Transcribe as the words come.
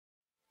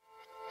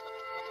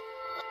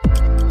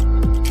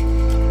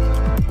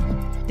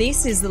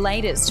This is the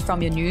latest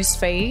from your news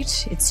feed.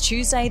 It's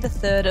Tuesday the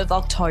 3rd of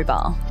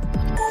October.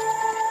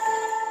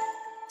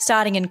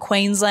 Starting in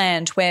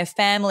Queensland, where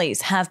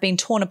families have been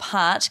torn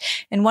apart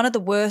in one of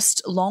the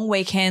worst long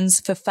weekends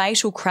for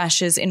fatal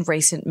crashes in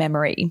recent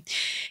memory.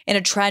 In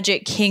a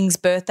tragic King's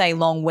birthday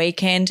long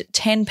weekend,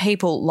 10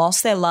 people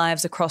lost their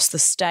lives across the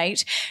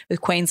state,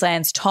 with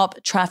Queensland's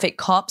top traffic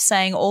cop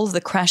saying all of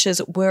the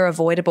crashes were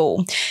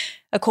avoidable.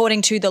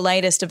 According to the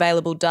latest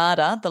available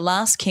data, the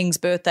last King's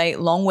birthday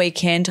long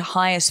weekend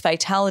highest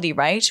fatality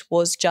rate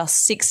was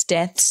just 6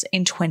 deaths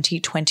in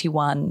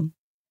 2021.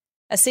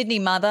 A Sydney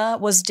mother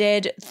was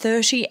dead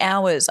 30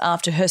 hours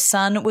after her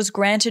son was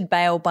granted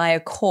bail by a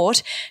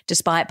court,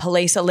 despite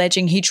police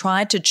alleging he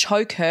tried to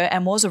choke her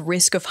and was a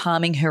risk of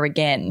harming her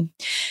again.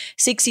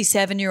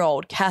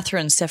 67-year-old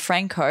Catherine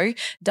Sefranco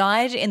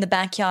died in the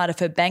backyard of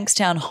her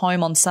Bankstown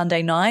home on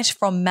Sunday night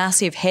from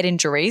massive head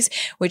injuries,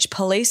 which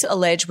police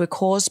allege were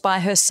caused by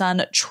her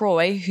son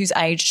Troy, who's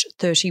aged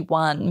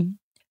 31.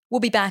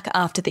 We'll be back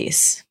after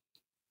this.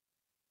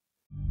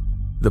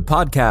 The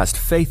podcast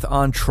Faith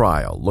on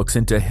Trial looks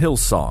into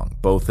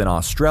Hillsong, both in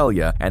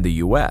Australia and the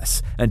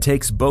US, and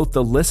takes both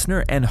the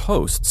listener and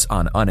hosts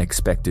on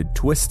unexpected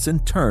twists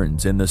and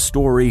turns in the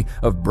story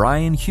of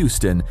Brian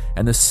Houston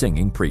and the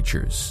Singing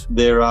Preachers.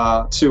 There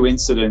are 2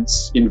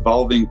 incidents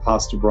involving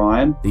Pastor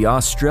Brian. The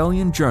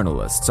Australian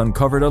journalists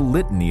uncovered a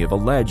litany of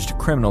alleged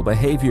criminal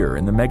behaviour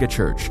in the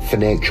megachurch.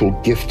 Financial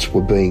gifts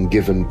were being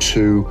given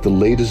to the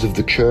leaders of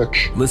the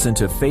church. Listen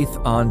to Faith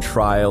on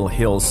Trial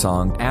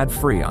Hillsong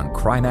ad-free on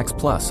Crimex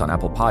Plus on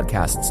Apple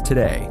Podcasts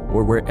today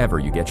or wherever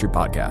you get your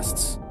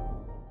podcasts.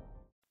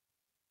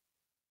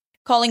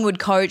 Collingwood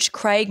coach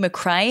Craig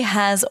McRae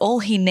has all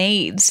he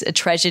needs, a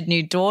treasured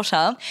new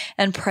daughter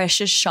and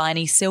precious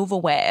shiny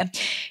silverware.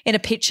 In a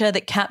picture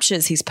that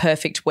captures his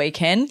perfect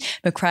weekend,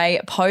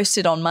 McRae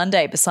posted on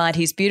Monday beside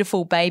his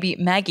beautiful baby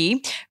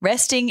Maggie,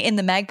 resting in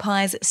the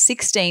Magpies'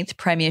 16th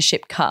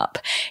Premiership Cup.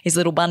 His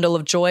little bundle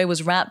of joy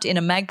was wrapped in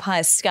a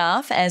Magpies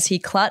scarf as he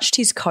clutched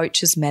his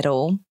coach's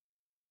medal.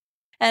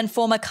 And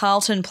former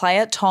Carlton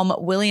player Tom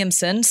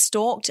Williamson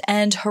stalked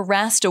and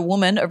harassed a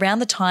woman around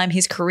the time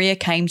his career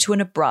came to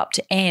an abrupt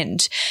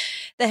end.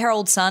 The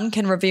Herald Sun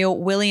can reveal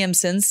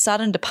Williamson's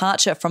sudden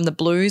departure from the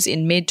Blues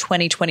in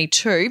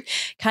mid-2022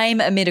 came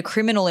amid a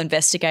criminal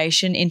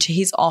investigation into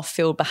his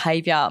off-field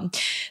behaviour.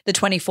 The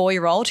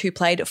 24-year-old, who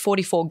played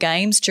 44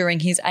 games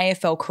during his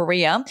AFL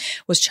career,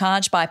 was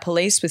charged by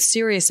police with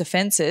serious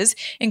offences,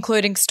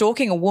 including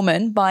stalking a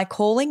woman by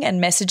calling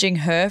and messaging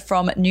her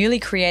from newly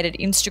created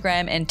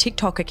Instagram and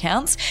TikTok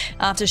accounts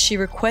after she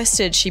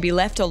requested she be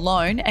left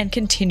alone and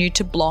continued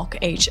to block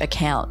each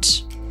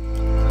account.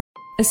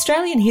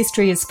 Australian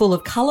history is full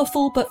of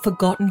colourful but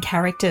forgotten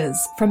characters,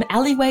 from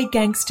alleyway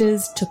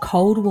gangsters to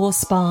Cold War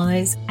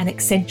spies and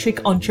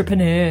eccentric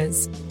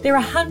entrepreneurs. There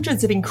are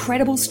hundreds of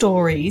incredible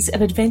stories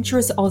of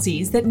adventurous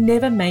Aussies that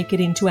never make it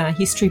into our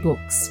history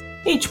books.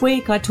 Each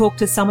week I talk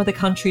to some of the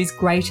country's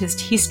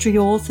greatest history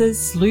authors,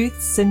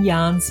 sleuths and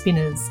yarn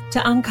spinners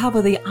to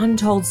uncover the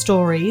untold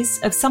stories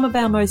of some of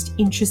our most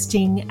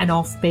interesting and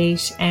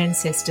offbeat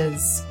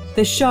ancestors.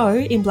 The show,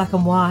 in black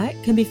and white,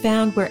 can be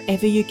found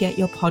wherever you get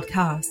your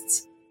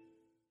podcasts.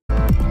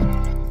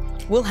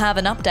 We'll have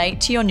an update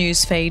to your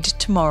newsfeed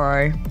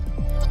tomorrow.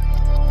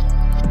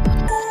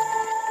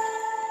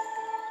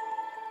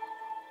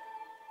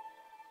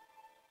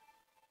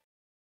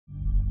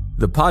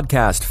 The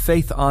podcast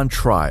Faith on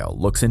Trial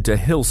looks into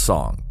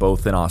Hillsong,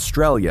 both in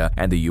Australia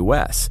and the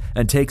US,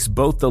 and takes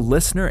both the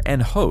listener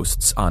and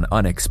hosts on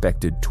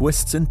unexpected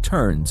twists and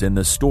turns in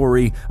the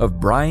story of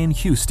Brian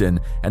Houston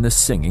and the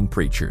Singing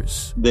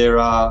Preachers. There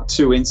are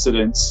 2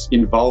 incidents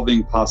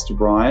involving Pastor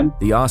Brian.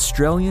 The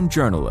Australian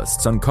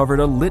journalists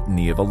uncovered a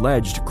litany of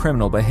alleged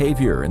criminal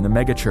behaviour in the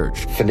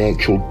megachurch.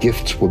 Financial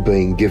gifts were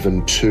being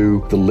given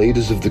to the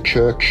leaders of the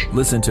church.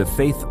 Listen to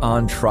Faith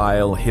on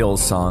Trial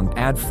Hillsong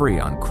ad-free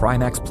on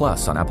Crimex Plus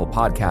on Apple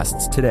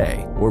Podcasts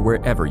today or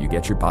wherever you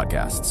get your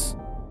podcasts.